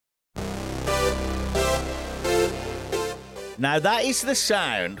Now, that is the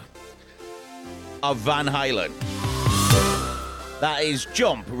sound of Van Halen. That is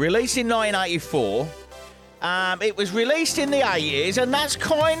Jump, released in 1984. It was released in the 80s, and that's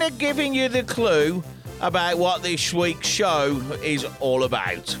kind of giving you the clue about what this week's show is all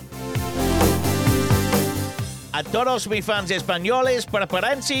about. A todos mis fans españoles,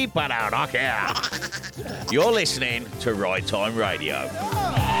 preparency para rocker. You're listening to Right Time Radio.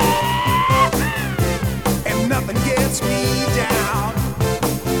 And nothing gets me down.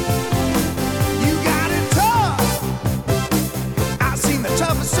 You got it tough. I've seen the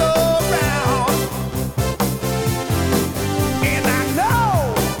toughest around. And I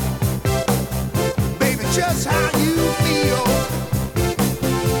know, baby, just how you feel.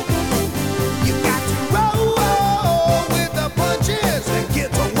 You got to roll with the punches and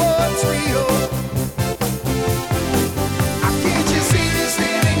get to what's real. Can't you see me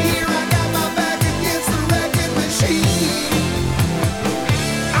standing here? I got my back against the wrecking machine.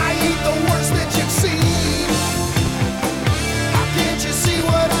 I ain't the worst that you've seen. Can't you see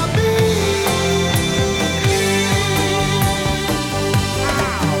what I mean?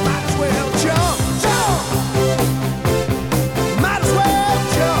 Might as well jump, jump. Might as well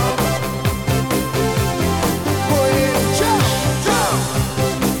jump. Go ahead and jump, jump.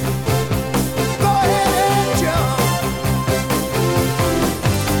 Go ahead and jump.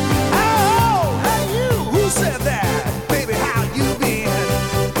 Oh, hey you, who said that? Baby, how you been?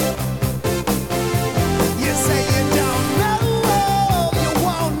 You say you don't know, you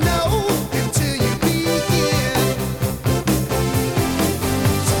won't know until you begin.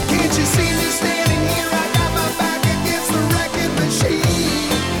 So can't you see me standing here? I got my back against the wrecking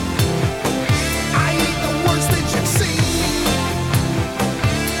machine. I ain't the worst that you've seen.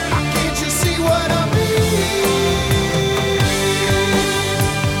 Can't you see what I mean?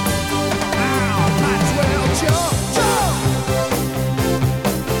 Might as well jump, jump.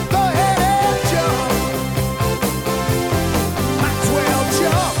 Go ahead and jump. Might as well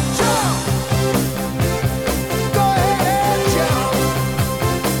jump, jump. Go ahead and jump.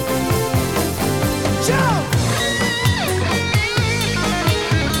 Jump.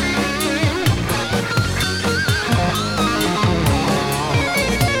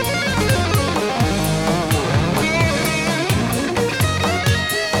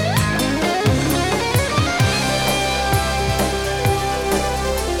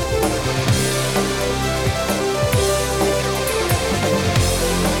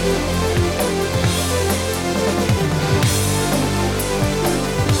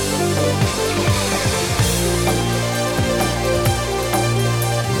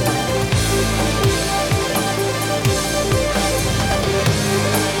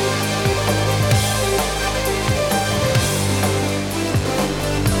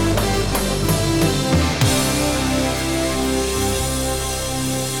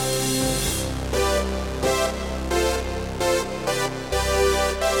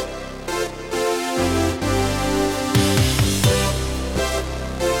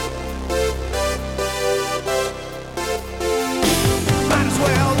 Might as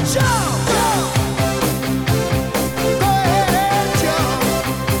well jump, jump. Go ahead and jump.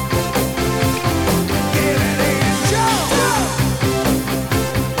 Get it and jump, jump.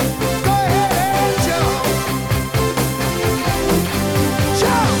 Go ahead and jump.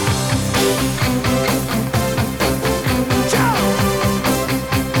 Jump. Jump.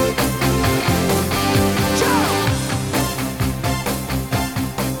 Jump.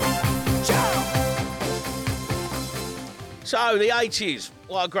 Jump. So, the 80s,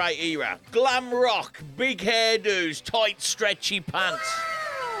 what a great era. Glam rock, big hairdos, tight, stretchy pants.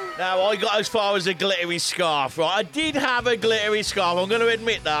 Now, I got as far as a glittery scarf, right? I did have a glittery scarf, I'm going to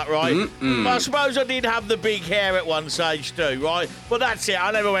admit that, right? But I suppose I did have the big hair at one stage too, right? But that's it,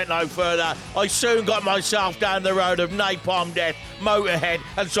 I never went no further. I soon got myself down the road of Napalm Death, Motorhead,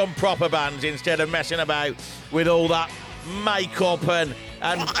 and some proper bands instead of messing about with all that makeup and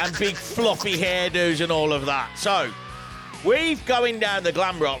big fluffy hairdos and all of that. So, we're going down the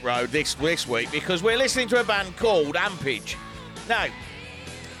glam rock road this week because we're listening to a band called Ampage. Now,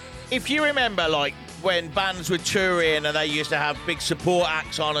 if you remember, like, when bands were touring and they used to have big support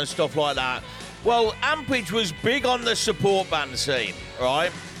acts on and stuff like that, well, Ampage was big on the support band scene,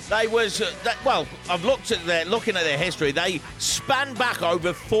 right? They was, I've looking at their history, they span back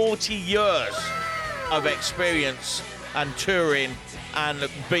over 40 years of experience and touring and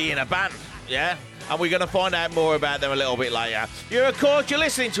being a band, yeah? And we're going to find out more about them a little bit later. You're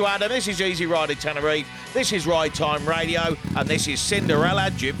listening to Adam. This is Easy Rider Tenerife. This is Ride Time Radio. And this is Cinderella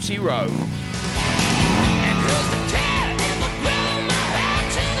Gypsy Road.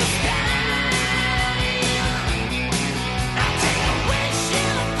 I'll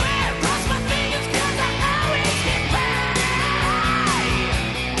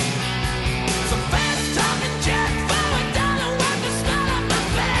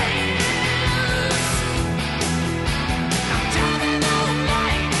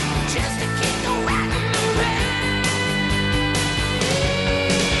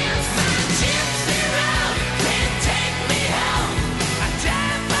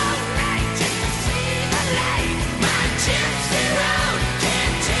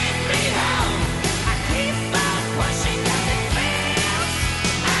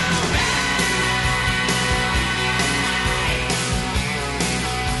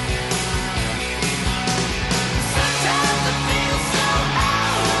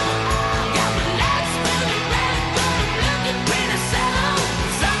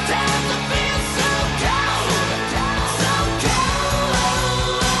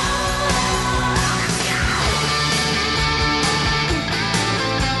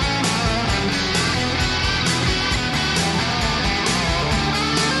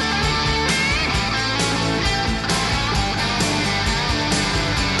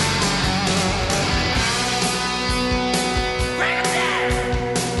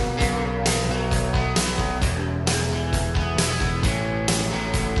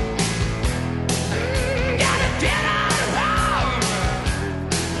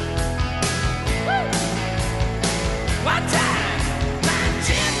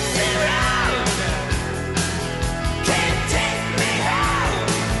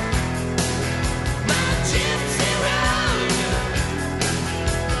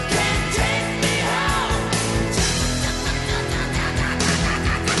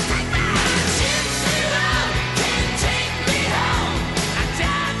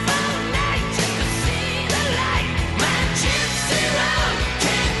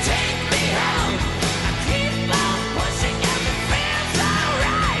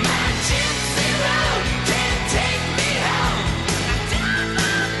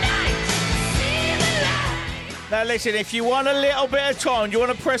listen, if you want a little bit of time, do you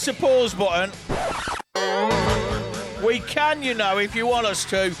want to press the pause button? We can, you know, if you want us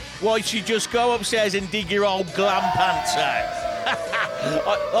to, whilst you just go upstairs and dig your old glam pants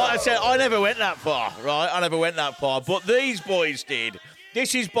out. Like I said, I never went that far, right? I never went that far, but these boys did.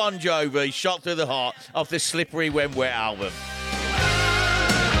 This is Bon Jovi, Shot Through the Heart, off the Slippery When Wet album.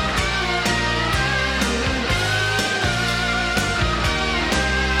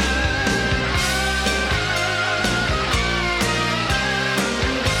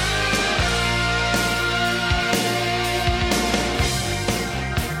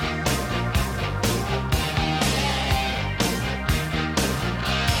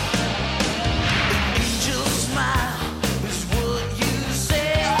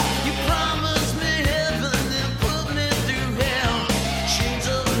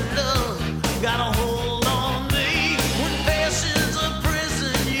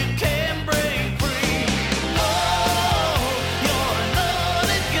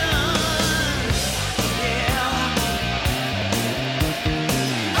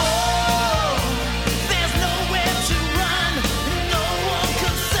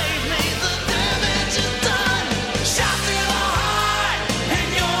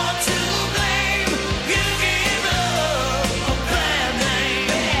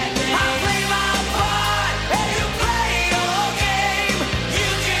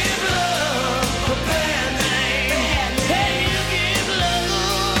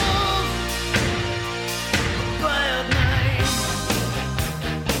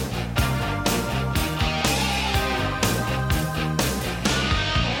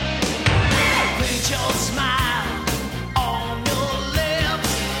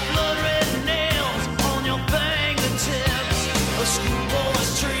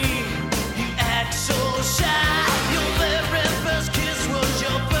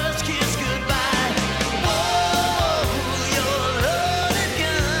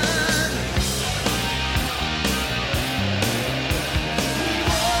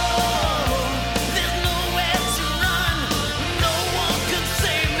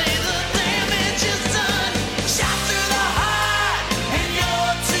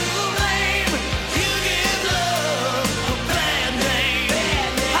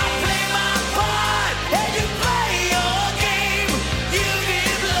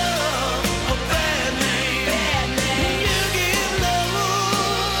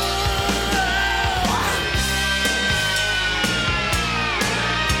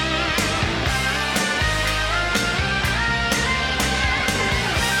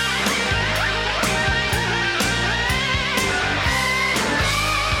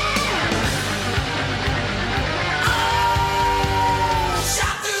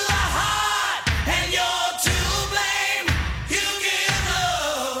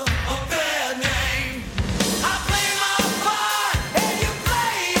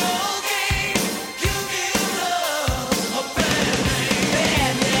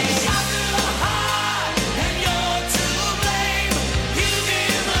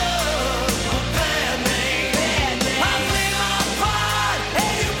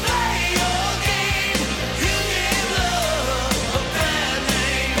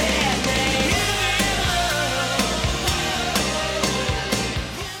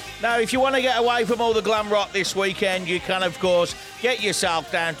 Now, if you want to get away from all the glam rock this weekend, you can, of course, get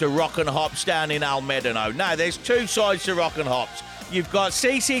yourself down to Rock and Hops down in Almedano. Now, there's two sides to Rock and Hops. You've got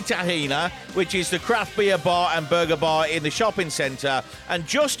CC Tahina, which is the craft beer bar and burger bar in the shopping centre. And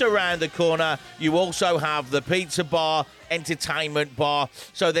just around the corner, you also have the pizza bar, entertainment bar.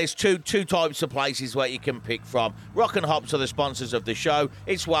 So there's two types of places where you can pick from. Rock and Hops are the sponsors of the show.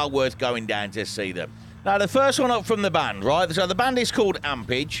 It's well worth going down to see them. Now, the first one up from the band, right? So the band is called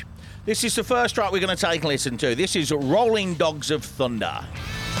Ampage. This is the first track we're going to take and listen to. This is Rolling Dogs of Thunder.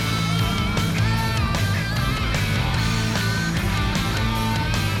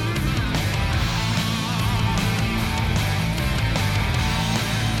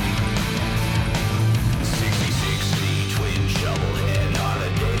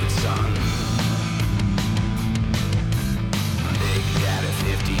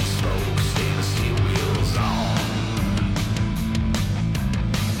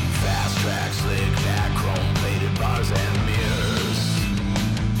 Slick back, chrome-plated bars and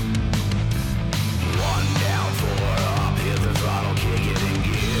mirrors.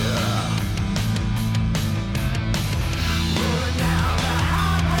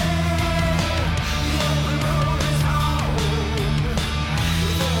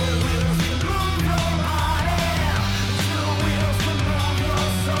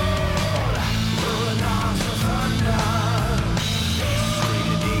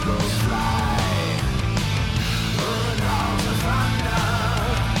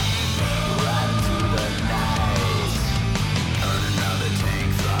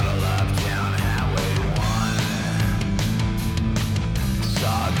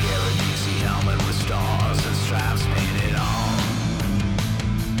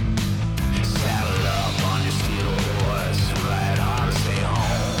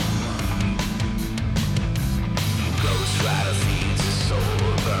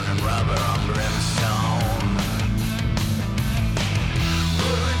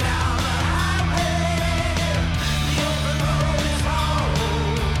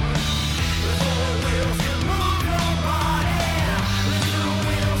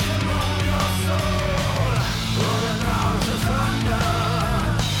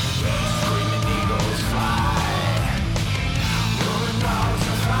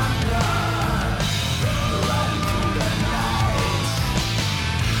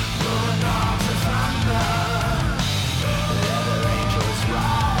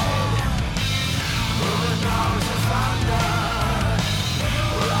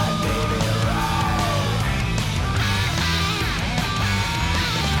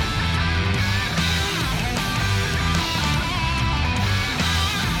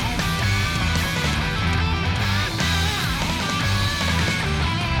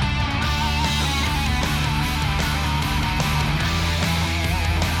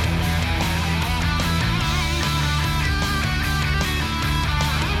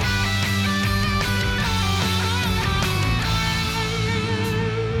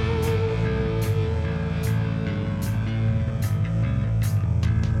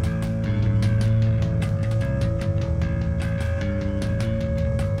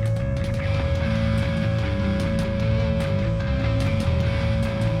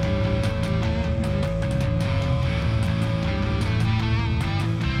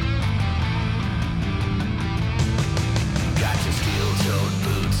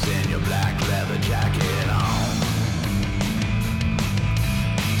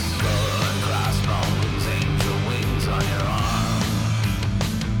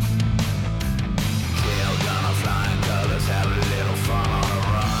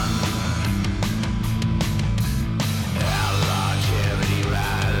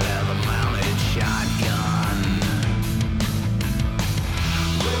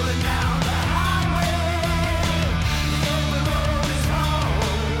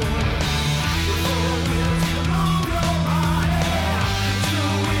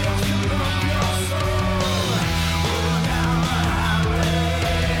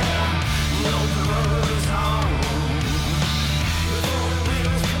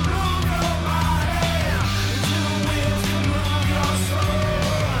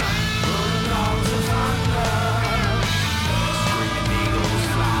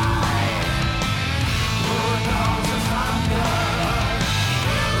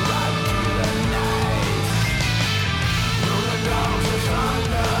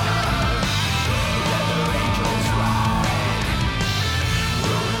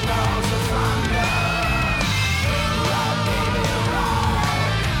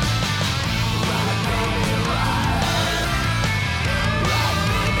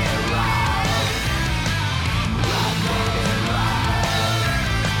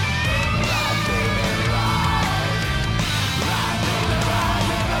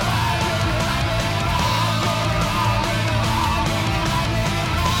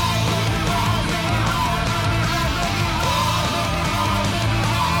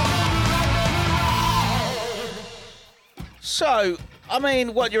 So, I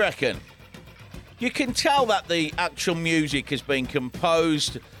mean, what do you reckon? You can tell that the actual music has been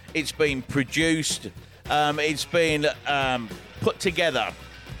composed, it's been produced, it's been put together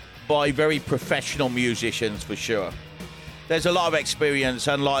by very professional musicians for sure. There's a lot of experience,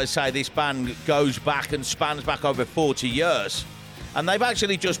 and like I say, this band goes back and spans back over 40 years. And they've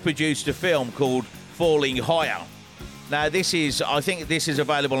actually just produced a film called Falling Higher. Now, I think this is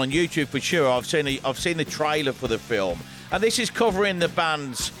available on YouTube for sure. I've seen the trailer for the film. And this is covering the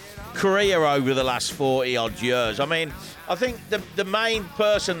band's career over the last 40-odd years. I mean, I think the main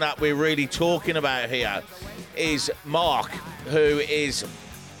person that we're really talking about here is Mark, who is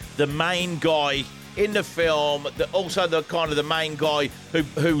the main guy in the film, also the kind of the main guy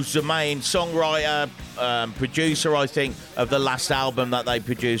who's the main songwriter, producer, I think, of the last album that they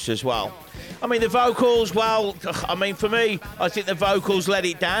produced as well. I mean, the vocals, well, I mean, for me, I think the vocals let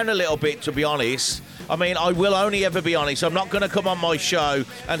it down a little bit, to be honest. I mean, I will only ever be honest. I'm not going to come on my show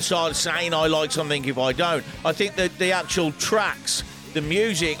and start saying I like something if I don't. I think that the actual tracks, the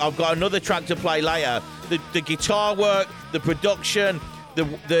music, I've got another track to play later, the guitar work, the production,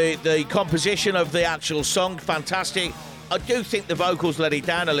 the composition of the actual song, fantastic. I do think the vocals let it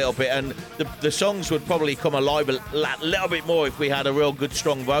down a little bit, and the songs would probably come alive a little bit more if we had a real good,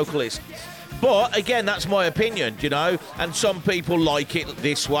 strong vocalist. But, again, that's my opinion, you know, and some people like it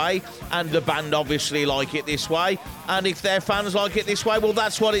this way, and the band obviously like it this way, and if their fans like it this way, well,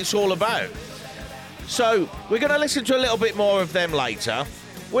 that's what it's all about. So, we're going to listen to a little bit more of them later.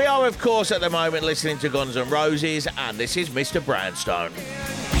 We are, of course, at the moment listening to Guns N' Roses, and this is Mr. Brownstone.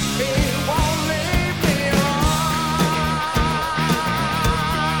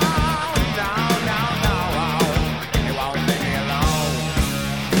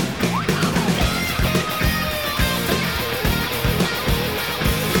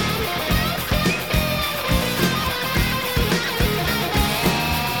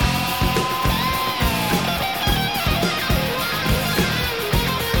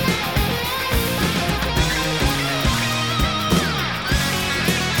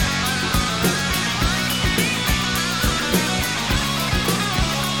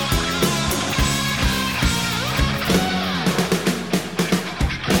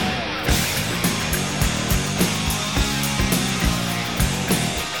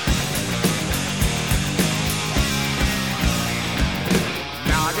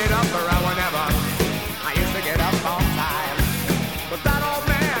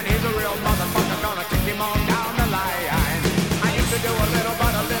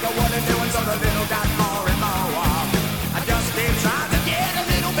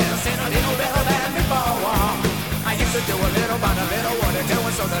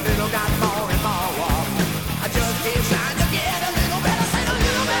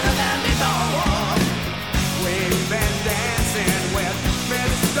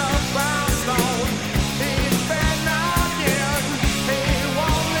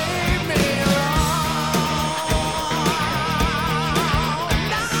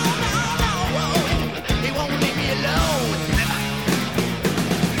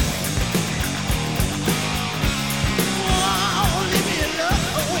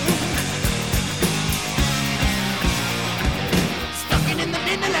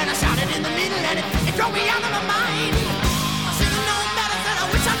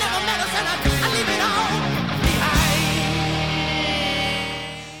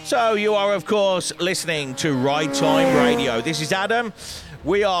 So you are, of course, listening to Ride Time Radio. This is Adam.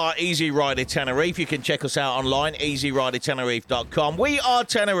 We are Easy Rider Tenerife. You can check us out online, easyridertenerife.com. We are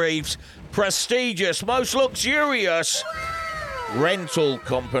Tenerife's prestigious, most luxurious rental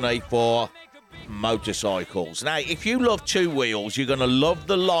company for motorcycles. Now, if you love two wheels, you're going to love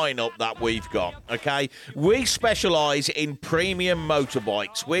the lineup that we've got, okay? We specialise in premium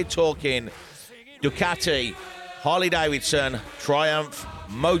motorbikes. We're talking Ducati, Harley-Davidson, Triumph,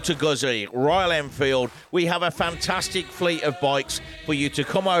 Motor Guzzi, Royal Enfield. We have a fantastic fleet of bikes for you to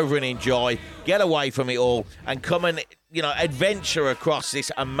come over and enjoy, get away from it all, and come and, adventure across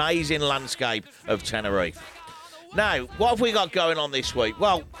this amazing landscape of Tenerife. Now, what have we got going on this week?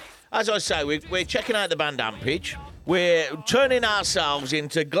 Well, as I say, we're checking out the band Ampage. We're turning ourselves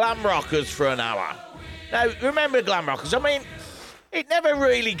into glam rockers for an hour. Now, remember glam rockers? I mean, it never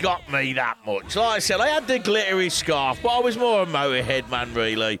really got me that much. Like I said, I had the glittery scarf, but I was more a Motorhead man,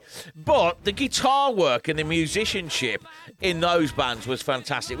 really. But the guitar work and the musicianship in those bands was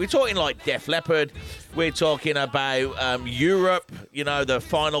fantastic. We're talking like Def Leppard. We're talking about Europe, the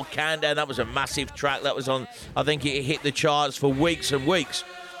Final Countdown. That was a massive track. That was on, I think it hit the charts for weeks and weeks.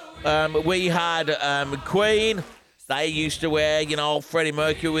 We had Queen. They used to wear, Freddie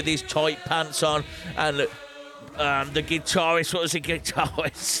Mercury with his tight pants on. And The guitarist, what was the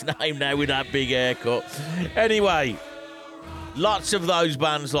guitarist's name now with that big haircut? Anyway, lots of those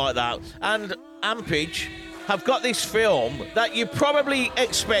bands like that. And Ampage have got this film that you probably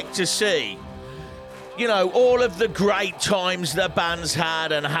expect to see. You know, all of the great times the bands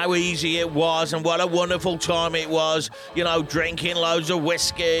had and how easy it was and what a wonderful time it was, you know, drinking loads of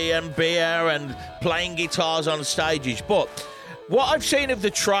whiskey and beer and playing guitars on stages. But what I've seen of the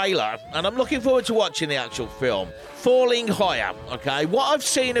trailer, and I'm looking forward to watching the actual film, Falling Higher, okay? What I've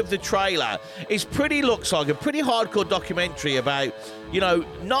seen of the trailer looks like a pretty hardcore documentary about, you know,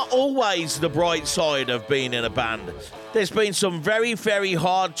 not always the bright side of being in a band. There's been some very, very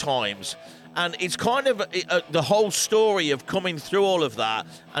hard times. And it's kind of the whole story of coming through all of that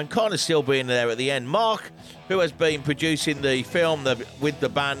and kind of still being there at the end. Mark, who has been producing the film with the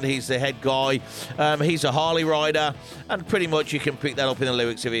band, he's the head guy. He's a Harley rider, and pretty much you can pick that up in the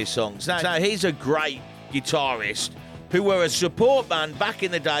lyrics of his songs. Now he's a great guitarist who were a support band back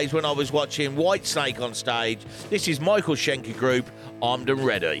in the days when I was watching Whitesnake on stage. This is Michael Schenker Group, Armed and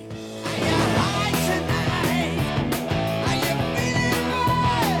Ready.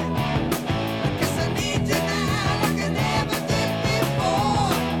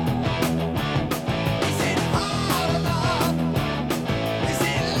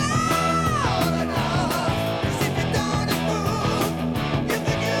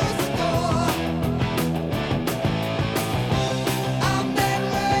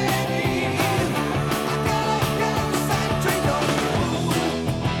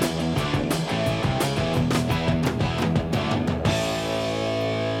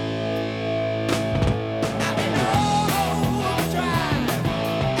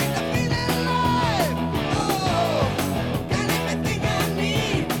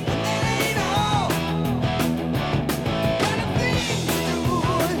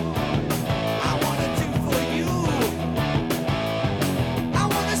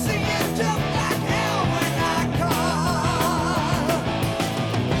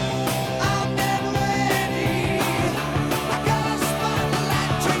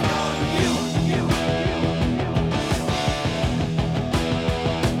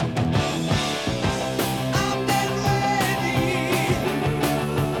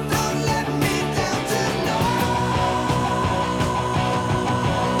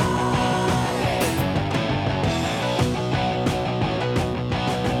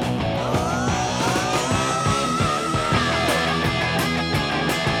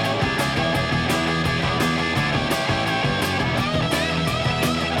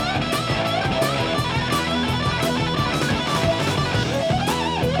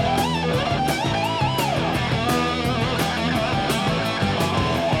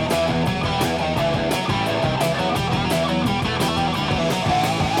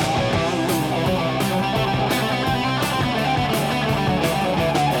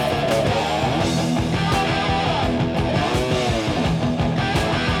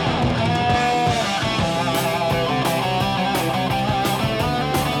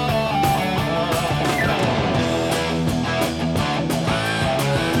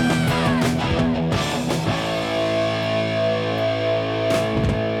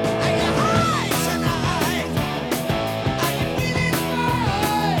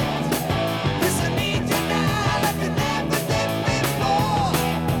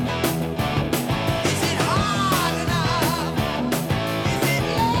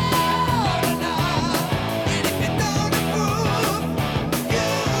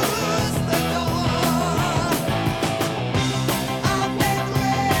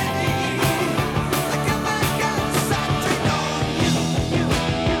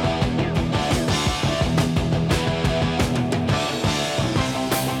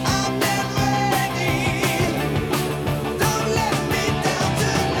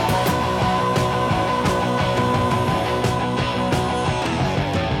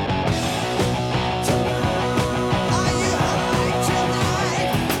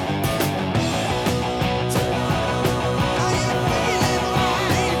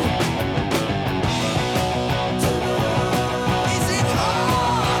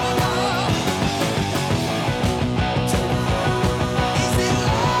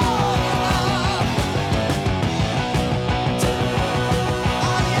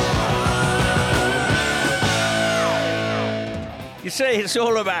 See, it's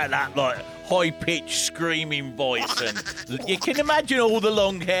all about that, like, high-pitched screaming voice, and you can imagine all the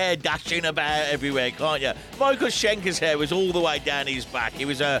long hair dashing about everywhere, can't you? Michael Schenker's hair was all the way down his back. He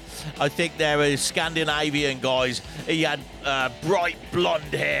was I think they were Scandinavian guys. He had bright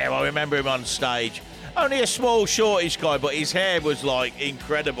blonde hair. I remember him on stage. Only a small, shortish guy, but his hair was, like,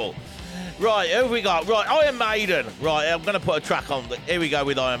 incredible. Right, who have we got? Right, Iron Maiden. Right, I'm going to put a track on. Here we go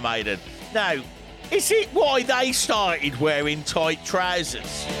with Iron Maiden. Now, is it why they started wearing tight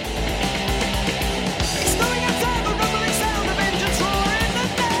trousers?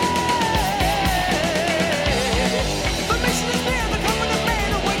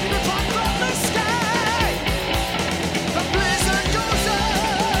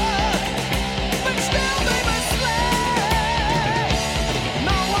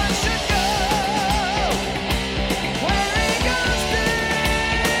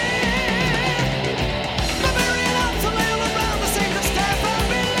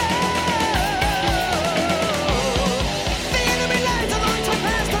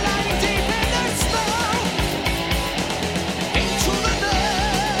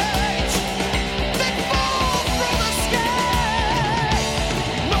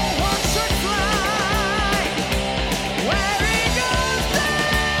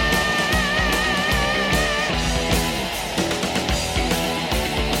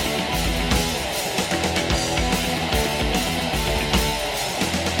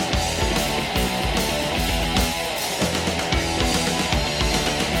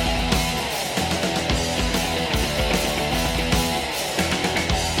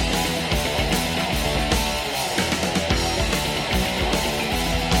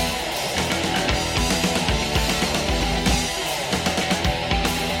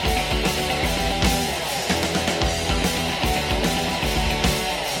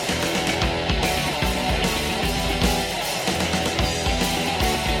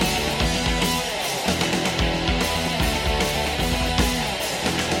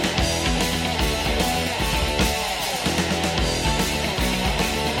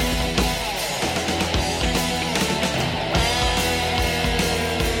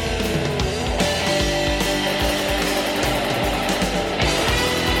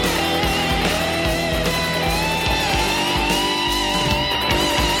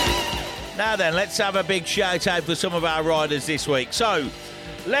 Now then, let's have a big shout out for some of our riders this week. So,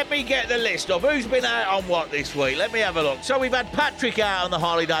 let me get the list of who's been out on what this week. Let me have a look. So, we've had Patrick out on the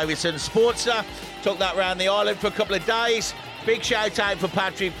Harley Davidson Sportster. Took that round the island for a couple of days. Big shout out for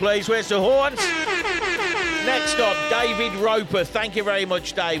Patrick, please. Where's the horns? Next up, David Roper. Thank you very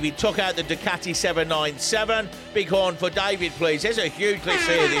much, David. Took out the Ducati 797. Big horn for David, please. There's a huge list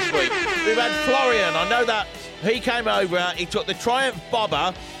here this week. We've had Florian. I know that he came over. He took the Triumph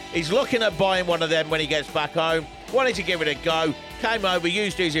Bobber. He's looking at buying one of them when he gets back home. Wanted to give it a go. Came over,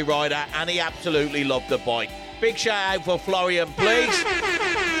 used Easy Rider, and he absolutely loved the bike. Big shout out for Florian, please.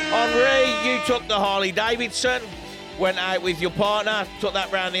 Henri, you took the Harley Davidson. Went out with your partner. Took that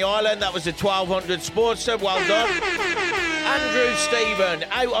round the island. That was the 1200 Sportster. Well done. Andrew Stephen,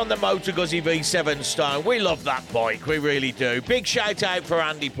 out on the Motor Guzzi V7 Stone. We love that bike. We really do. Big shout out for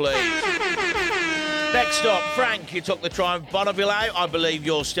Andy, please. Next up, Frank, you took the Triumph Bonneville out. I believe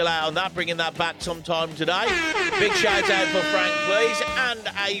you're still out on that, bringing that back sometime today. Big shout out for Frank, please. And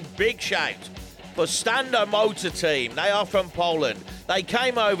a big shout for Standa Motor Team. They are from Poland. They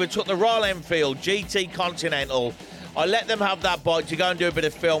came over, took the Royal Enfield GT Continental. I let them have that bike to go and do a bit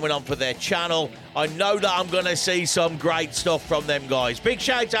of filming on for their channel. I know that I'm going to see some great stuff from them guys. Big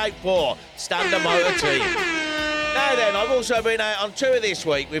shout out for Standa Motor Team. Now then, I've also been out on tour this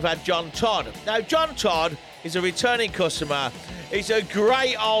week. We've had John Todd. Now, John Todd is a returning customer. He's a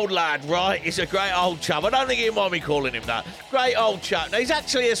great old lad, right? He's a great old chap. I don't think he'd mind me calling him that. Great old chap. Now, he's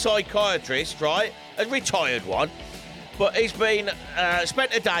actually a psychiatrist, right? A retired one. But he's been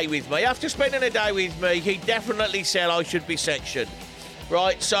spent a day with me. After spending a day with me, he definitely said I should be sectioned.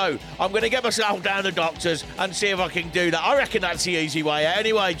 Right, so I'm going to get myself down to the doctors and see if I can do that. I reckon that's the easy way out.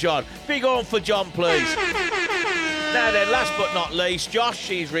 Anyway, John, big on for John, please. Now then, last but not least, Josh,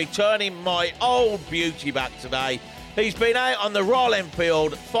 he's returning my old beauty back today. He's been out on the Royal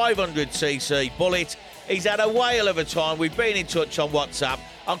Enfield 500cc Bullet. He's had a whale of a time. We've been in touch on WhatsApp.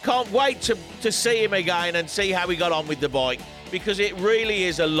 I can't wait to see him again and see how he got on with the bike, because it really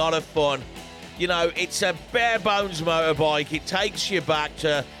is a lot of fun. You know, it's a bare bones motorbike. It takes you back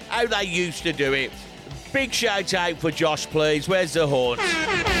to how they used to do it. Big shout out for Josh, please. Where's the horns?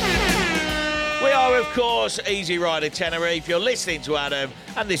 We are, of course, Easy Rider Tenerife. You're listening to Adam,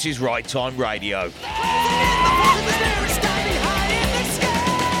 and this is Right Time Radio.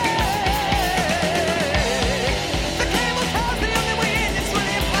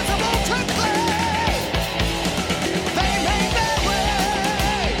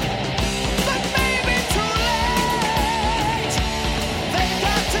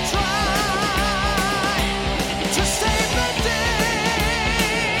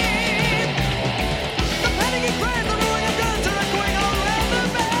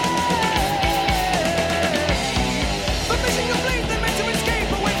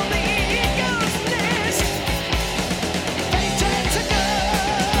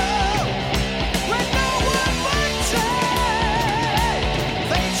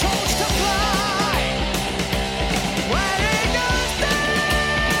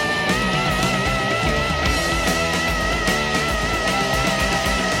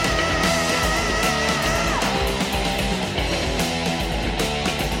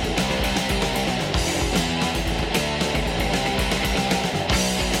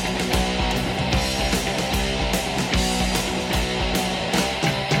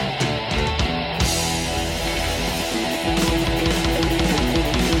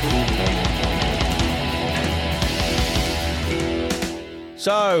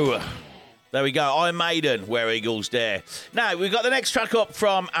 So, there we go. Iron Maiden, Where Eagles Dare. Now, we've got the next track up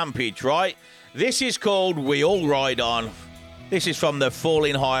from Ampage, right? This is called We All Ride On. This is from the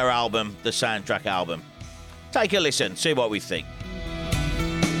Falling Higher album, the soundtrack album. Take a listen, see what we think.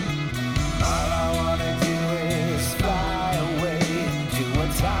 All I wanna do is fly away to a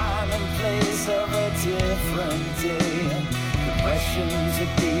time and place of a different day. The questions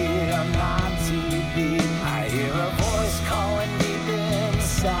that be are not to be. I hear a voice calling deep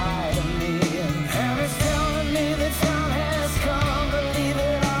inside of me, and it's telling me the time has come to leave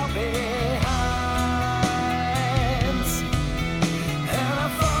it all behind. And I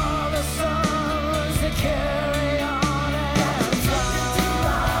follow the sun to carry on.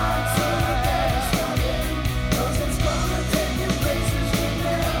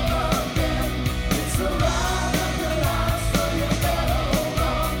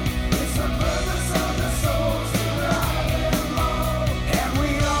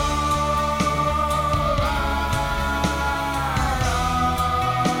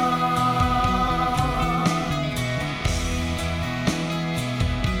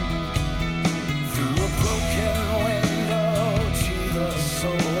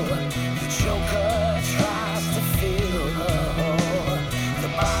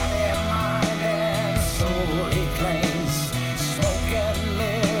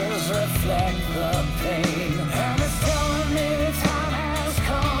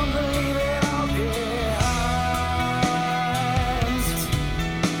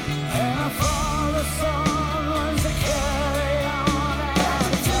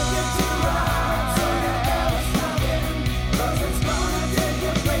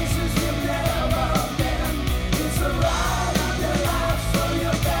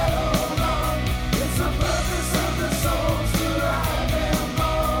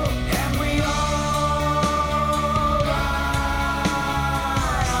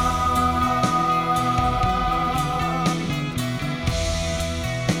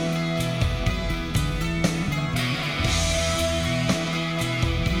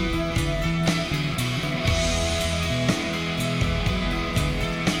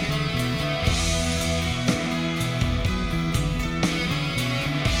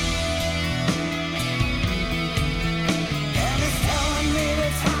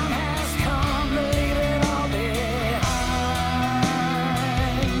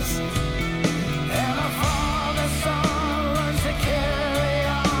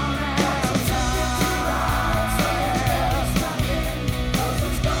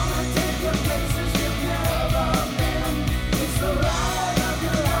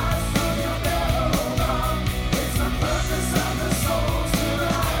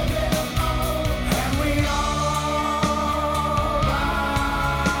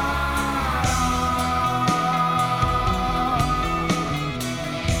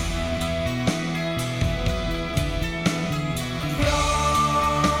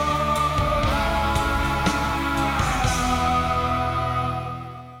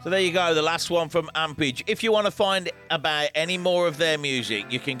 There you go, the last one from Ampage. If you want to find about any more of their music,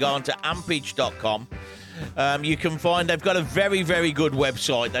 you can go on to ampage.com. You can find they've got a very, very good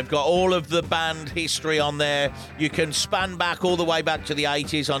website. They've got all of the band history on there. You can span back all the way back to the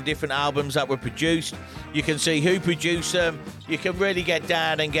 80s on different albums that were produced. You can see who produced them. You can really get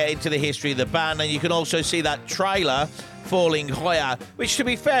down and get into the history of the band. And you can also see that trailer, Falling Higher, which, to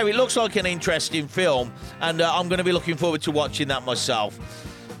be fair, it looks like an interesting film. And I'm going to be looking forward to watching that myself.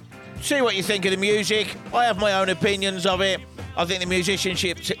 See what you think of the music. I have my own opinions of it. I think the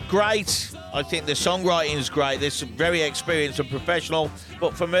musicianship's great. I think the songwriting's great. They're very experienced and professional.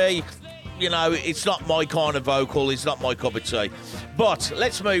 But for me, you know, it's not my kind of vocal. It's not my cup of tea. But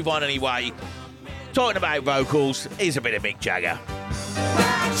let's move on anyway. Talking about vocals, here's a bit of Mick Jagger.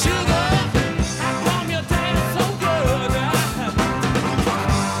 That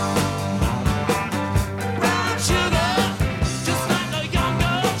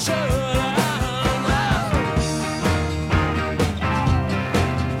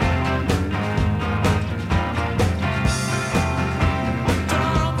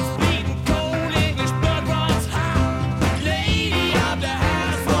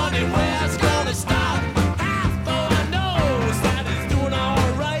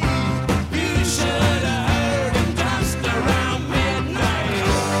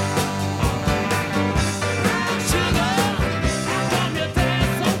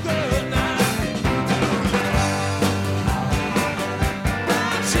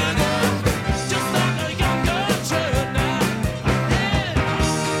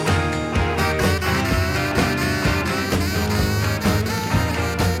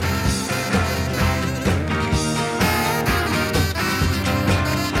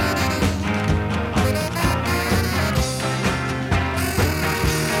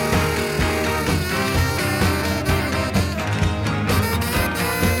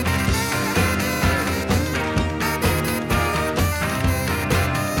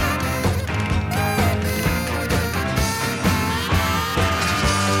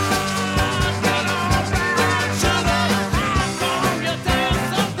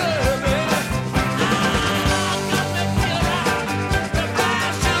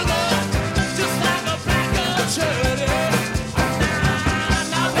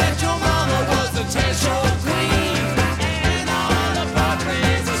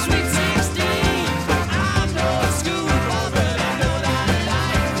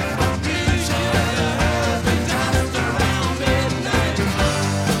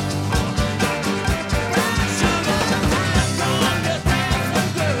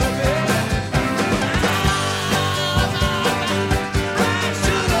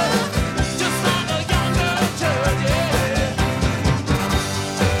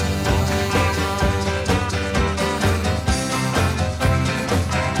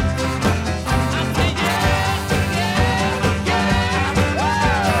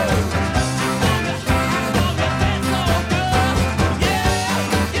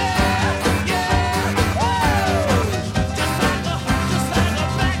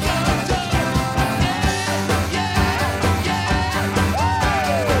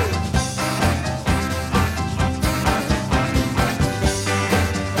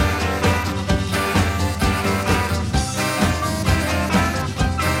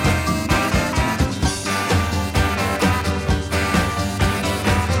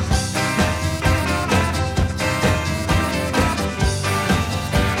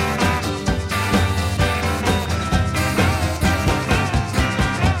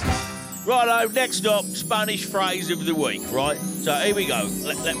Next up, Spanish phrase of the week, right? So here we go.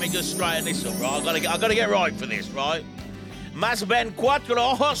 Let me just straighten this up, right? I gotta get right for this, right? Más ven cuatro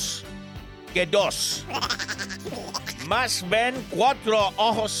ojos que dos. Más ven cuatro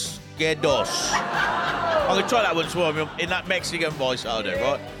ojos que dos. I'm gonna try that once more in that Mexican voice I'll do,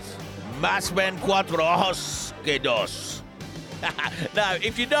 right? Más ven cuatro ojos que dos. Now,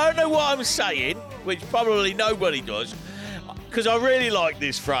 if you don't know what I'm saying, which probably nobody does, because I really like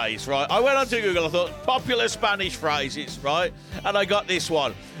this phrase, right? I went onto Google, I thought, popular Spanish phrases, right? And I got this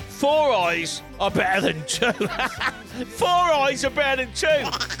one. 4 eyes are better than 2. 4 eyes are better than 2.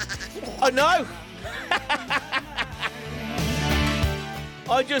 I know.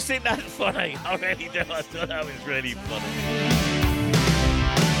 I just think that's funny. I really do. I thought that was really funny.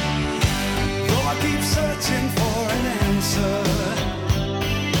 Though I keep searching for an answer,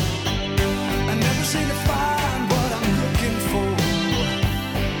 I never seem to find what I'm looking for.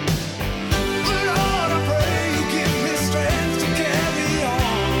 Lord, I pray you give me strength to carry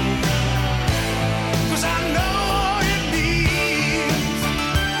on, 'cause I know all it means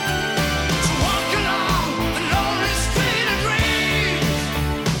to walk along the lonely street of dreams.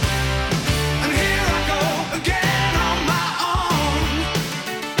 And here I go again on my own,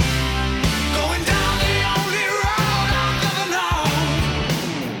 going down the only road I've ever known.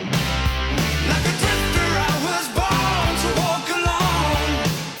 Like a drifter, I was born to walk alone.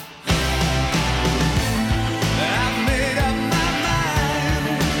 I've made up my mind.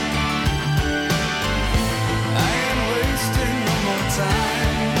 I ain't wasting no more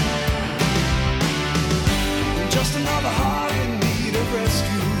time. Just another heart in need of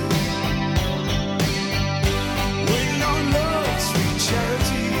rescue, waiting on love's sweet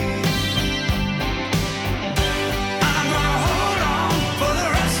charity. I'm gonna hold on for the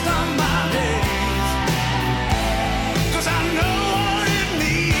rest of my days, 'cause I know what it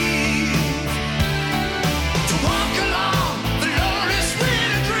means to walk along the lonely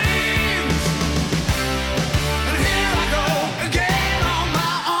street of dreams. And here I go again on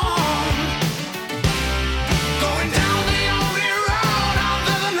my own, going down the only road I've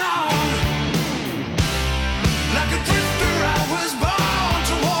ever known. Like a drifter, I was born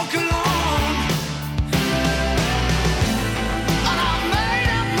to walk alone. And I've made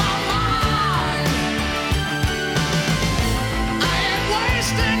up my mind. I ain't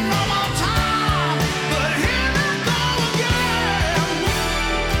wasting no more time. But here I go again.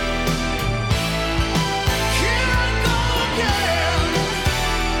 Here I go again.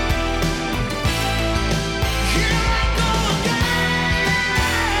 Here I go again.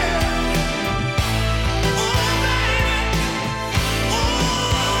 Oh, baby.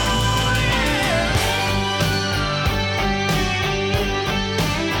 Oh, yeah.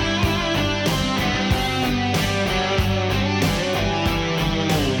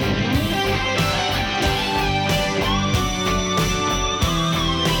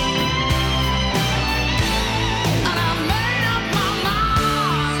 And I've made up my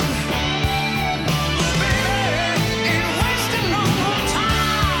mind. Oh, baby, ain't wasting no more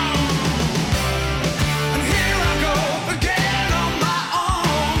time. And here I go again on my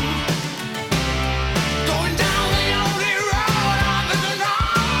own, going down the only road I've ever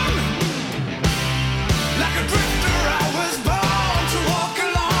known. Like a drifter, I was born to walk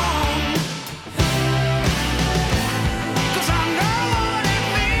alone. 'Cause I know what it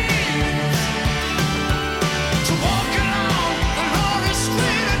means to walk along the lonely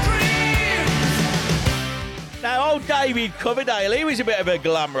street of dreams. Now, old David Coverdale, he was a bit of a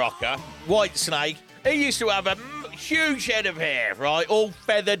glam rocker. White Snake. He used to have a huge head of hair, right? All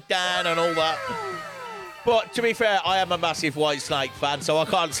feathered down and all that. But to be fair, I am a massive White Snake fan, so I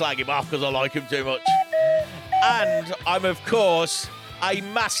can't slag him off because I like him too much. And I'm, of course, a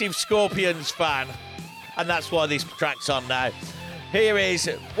massive Scorpions fan. And that's why this track's on now. Here is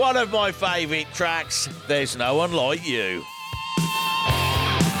one of my favourite tracks, There's No One Like You.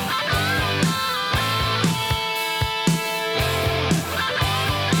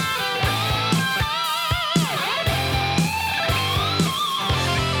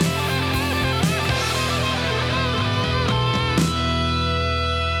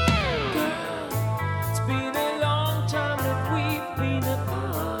 It's been a long time that we've been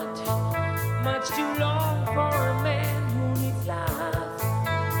apart, much too long for a man who needs love.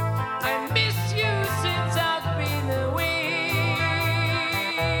 I miss you since I've been away.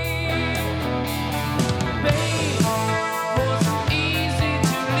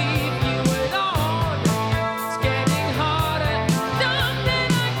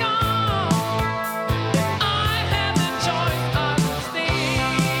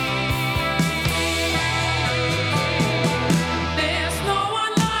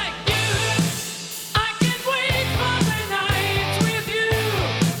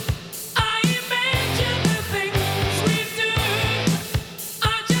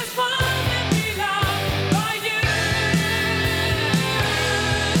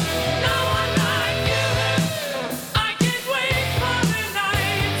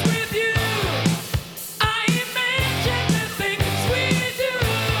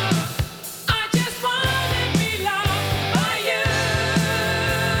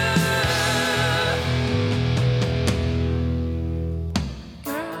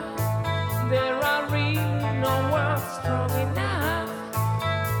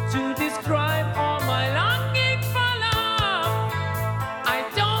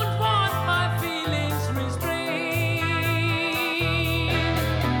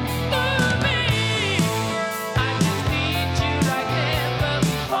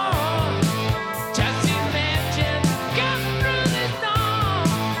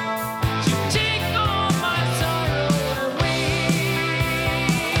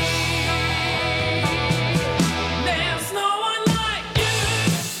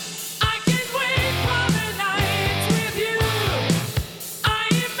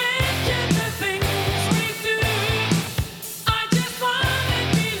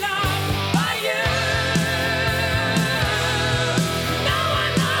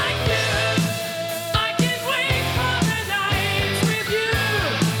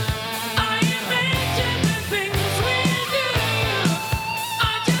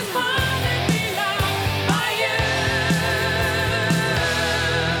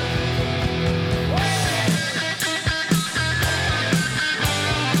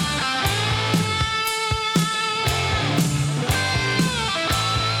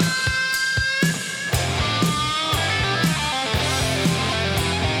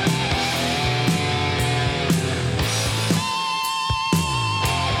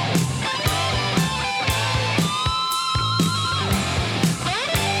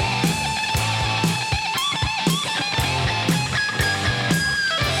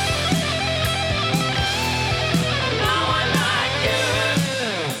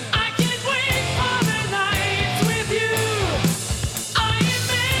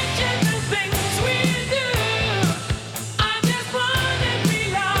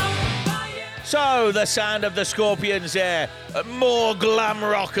 Oh, the sound of the Scorpions there. More glam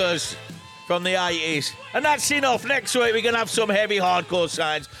rockers from the 80s. And that's enough. Next week we're going to have some heavy hardcore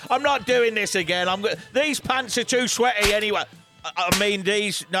sounds. I'm not doing this again. These pants are too sweaty anyway. I mean,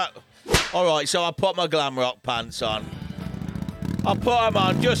 these... No. All right, so I put my glam rock pants on. I'll put them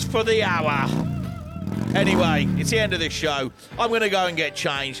on just for the hour. Anyway, it's the end of the show. I'm going to go and get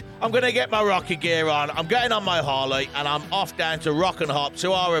changed. I'm going to get my rocky gear on. I'm getting on my Harley, and I'm off down to Rock and Hops,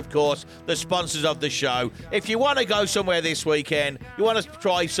 who are, of course, the sponsors of the show. If you want to go somewhere this weekend, you want to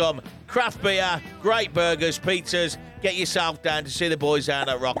try some craft beer, great burgers, pizzas, get yourself down to see the boys down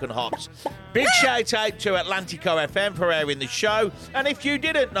at Rock and Hops. Big shout out to Atlantico FM for airing the show. And if you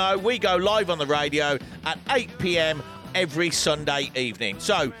didn't know, we go live on the radio at 8 p.m. every Sunday evening.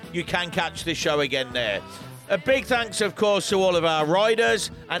 So you can catch the show again there. A big thanks, of course, to all of our riders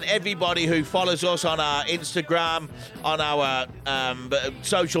and everybody who follows us on our Instagram, on our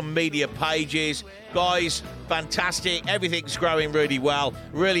social media pages. Guys, fantastic. Everything's growing really well.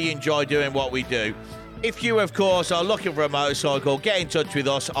 Really enjoy doing what we do. If you, of course, are looking for a motorcycle, get in touch with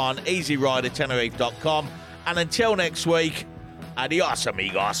us on easyridertenerife.com. And until next week, adios,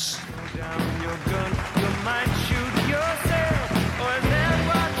 amigos. Down your gun, you might shoot yourself, or is that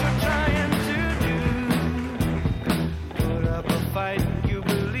what you're trying to do? Put up a fight you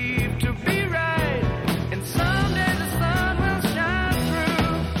believe to be right, and someday the sun will shine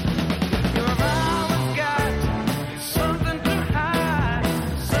through. You've always got something to hide,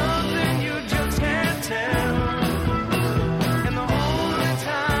 something you just can't tell. And the only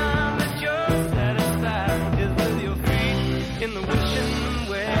time that you're satisfied is with your feet in the wishing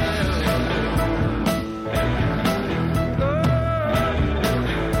well.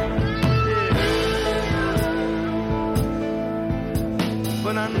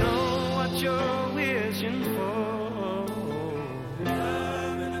 But I know what you're wishing for.